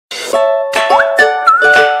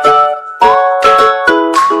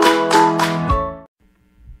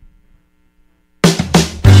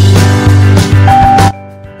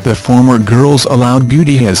The former Girls Aloud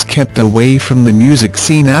beauty has kept away from the music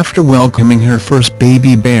scene after welcoming her first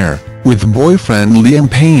baby bear, with boyfriend Liam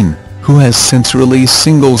Payne, who has since released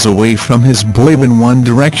singles away from his boyband One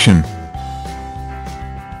Direction.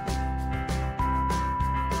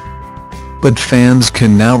 But fans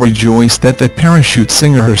can now rejoice that the parachute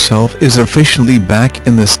singer herself is officially back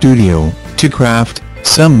in the studio, to craft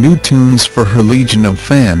some new tunes for her legion of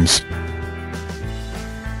fans.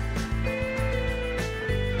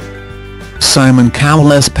 Simon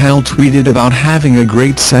Cowell's pal tweeted about having a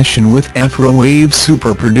great session with Afrowave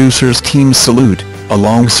super producers Team Salute,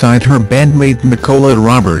 alongside her bandmate Nicola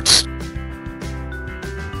Roberts.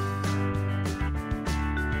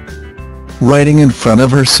 Writing in front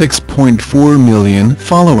of her 6.4 million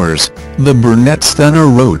followers, the brunette stunner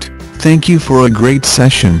wrote, "Thank you for a great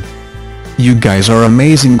session. You guys are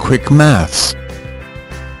amazing." Quick maths.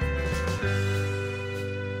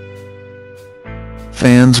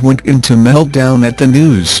 Fans went into meltdown at the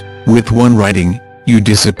news, with one writing, "You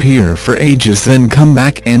disappear for ages then come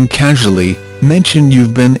back and casually mention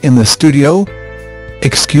you've been in the studio?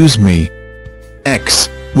 Excuse me."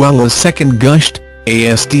 Well, a second gushed,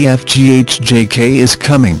 "ASDFGHJK is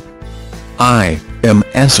coming. I am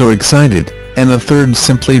so excited," and a third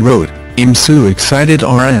simply wrote, "I'm so excited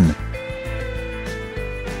RN."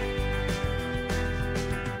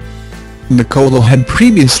 Nicola had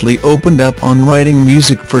previously opened up on writing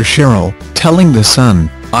music for Cheryl, telling The Sun,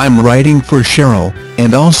 "I'm writing for Cheryl,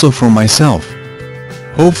 and also for myself.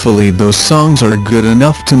 Hopefully those songs are good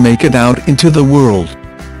enough to make it out into the world."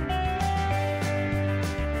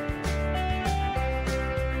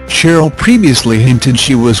 Cheryl previously hinted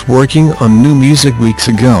she was working on new music weeks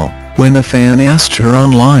ago, when a fan asked her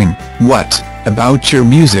online, "What about your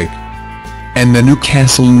music?" And the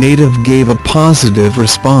Newcastle native gave a positive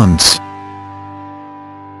response.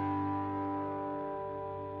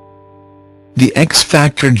 The X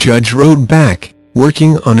Factor judge wrote back,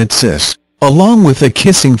 "Working on it sis," along with a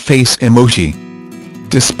kissing face emoji.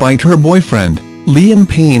 Despite her boyfriend, Liam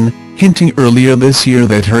Payne, hinting earlier this year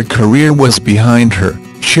that her career was behind her,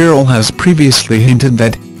 Cheryl has previously hinted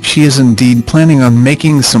that she is indeed planning on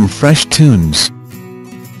making some fresh tunes.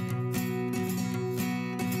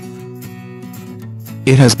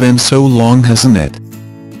 "It has been so long, hasn't it?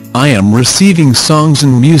 I am receiving songs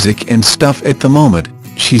and music and stuff at the moment,"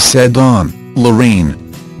 she said on Lorraine.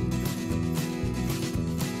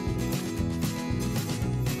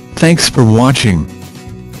 Thanks for watching.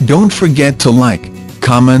 Don't forget to like,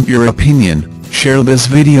 comment your opinion, share this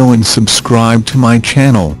video and subscribe to my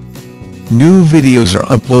channel. New videos are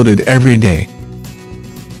uploaded every day.